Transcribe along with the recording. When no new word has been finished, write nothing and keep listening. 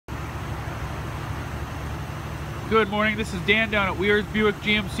Good morning, this is Dan down at Weir's Buick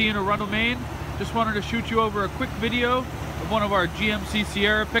GMC in Arundel, Maine. Just wanted to shoot you over a quick video of one of our GMC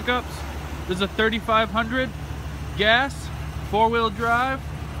Sierra pickups. This is a 3500 gas, 4-wheel drive,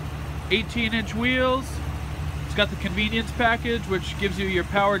 18-inch wheels. It's got the convenience package, which gives you your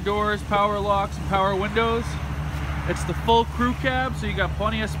power doors, power locks, and power windows. It's the full crew cab, so you got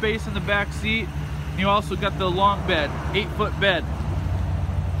plenty of space in the back seat. And you also got the long bed, 8-foot bed.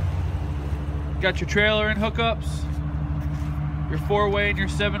 Got your trailer and hookups, your 4-way and your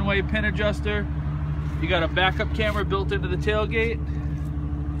 7-way pin adjuster. You got a backup camera built into the tailgate.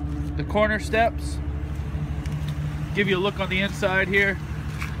 The corner steps. Give you a look on the inside here.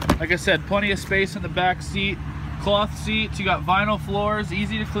 Like I said, plenty of space in the back seat. Cloth seats, you got vinyl floors,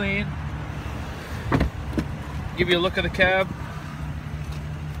 easy to clean. Give you a look at the cab.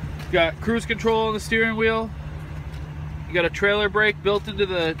 You got cruise control on the steering wheel. You got a trailer brake built into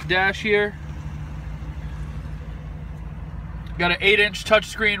the dash here. Got an 8-inch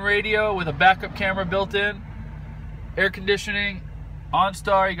touchscreen radio with a backup camera built in. Air conditioning,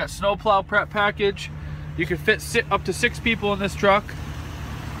 OnStar. You got snowplow prep package. You can fit up to 6 people in this truck.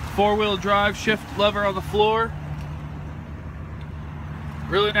 4-wheel drive, shift lever on the floor.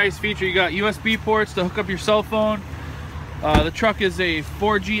 Really nice feature. You got USB ports to hook up your cell phone. The truck is a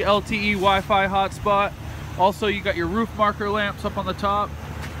 4G LTE Wi-Fi hotspot. Also, you got your roof marker lamps up on the top.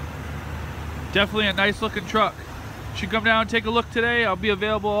 Definitely a nice looking truck. Should come down and take a look today. I'll be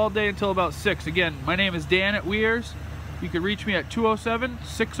available all day until about 6. Again, my name is Dan at Weir's. You can reach me at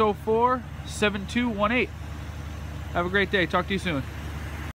 207-604-7218. Have a great day. Talk to you soon.